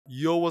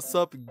Yo, what's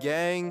up,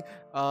 gang?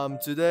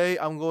 Today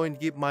I'm going to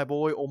give my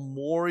boy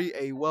Omori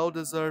a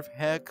well-deserved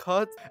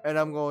haircut, and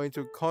I'm going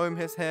to comb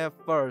his hair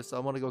first. So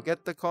I'm gonna go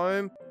get the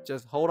comb.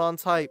 Just hold on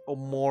tight,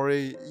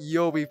 Omori.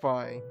 You'll be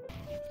fine.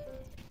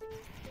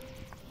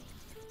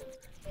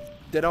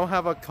 They don't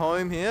have a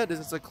comb here. This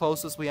is the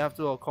closest we have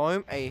to a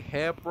comb. A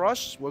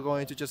hairbrush. We're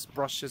going to just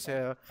brush his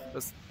hair.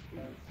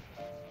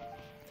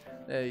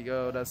 There you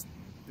go.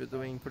 You're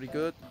doing pretty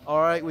good.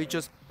 Alright, we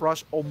just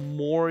brushed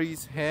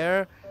Omori's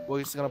hair.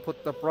 We're just gonna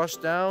put the brush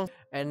down,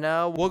 and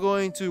now we're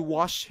going to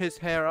wash his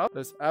hair up.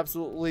 Let's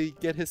absolutely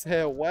get his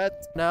hair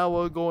wet. Now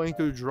we're going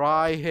to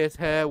dry his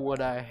hair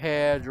with a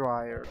hair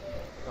dryer.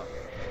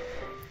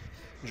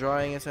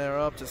 Drying his hair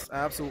up, just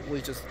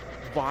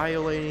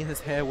violating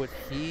his hair with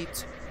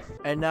heat.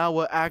 And now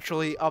we're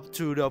actually up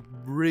to the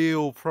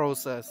real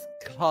process,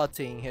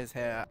 cutting his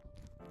hair.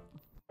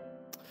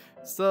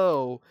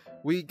 So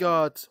we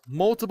got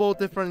multiple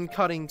different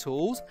cutting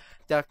tools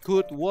that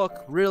could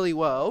work really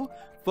well.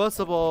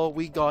 First of all,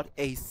 we got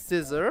a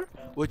scissor,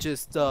 which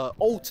is the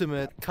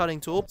ultimate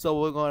cutting tool.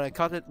 So we're gonna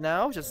cut it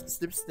now. Just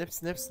snip, snip,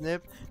 snip,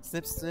 snip,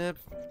 snip, snip,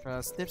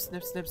 snip,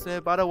 snip, snip,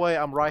 snip. By the way,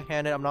 I'm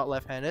right-handed. I'm not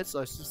left-handed.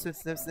 So snip,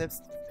 snip, snip,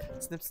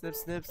 snip, snip,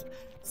 snip,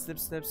 snip, snip,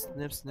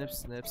 snip, snip,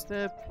 snip,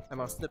 snip. I'm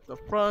gonna snip the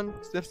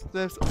front. Snip,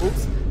 snip.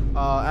 Oops.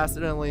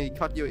 Accidentally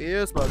cut your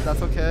ears, but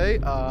that's okay.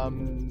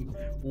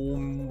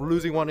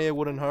 Losing one ear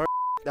wouldn't hurt.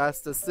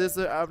 That's the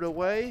scissor out of the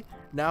way.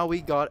 Now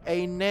we got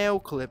a nail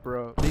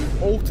clipper, the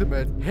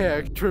ultimate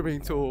hair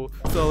trimming tool.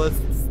 So let's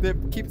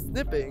keep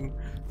snipping.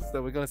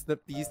 So we're gonna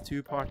snip these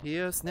two parts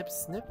here. Snip,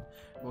 snip.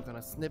 We're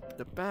gonna snip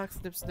the back.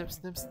 Snip, snip,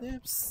 snip,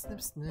 snip,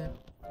 snip, snip.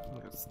 We're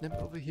gonna snip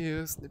over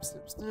here. Snip,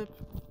 snip, snip.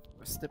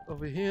 We're snip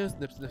over here.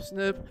 Snip, snip,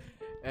 snip.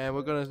 And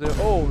we're gonna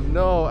say, oh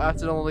no,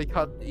 accidentally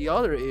cut the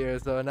other ear,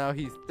 so now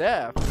he's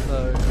deaf.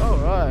 So,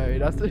 alright,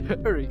 that's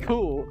very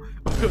cool.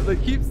 We're gonna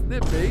keep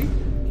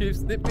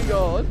snipping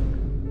on.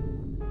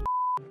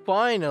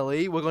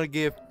 Finally, we're gonna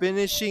give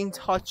finishing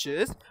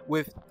touches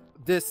with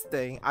this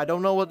thing. I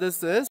don't know what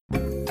this is,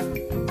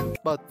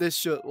 but this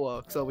should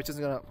work. So we're just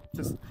gonna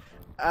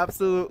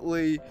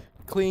absolutely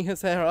clean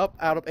his hair up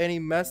out of any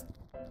mess.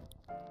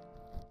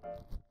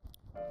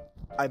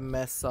 I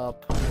mess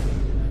up.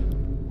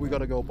 We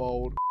gotta go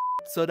bald.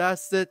 So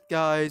that's it,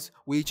 guys.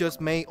 We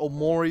just made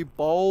Omori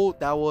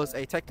bald. That was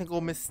a technical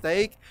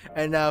mistake,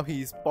 and now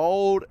he's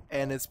bald,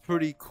 and it's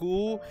pretty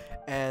cool.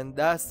 And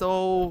that's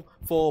all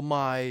for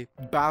my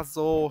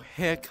Basil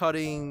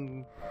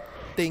haircutting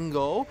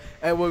thingo.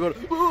 And we're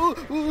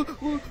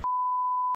gonna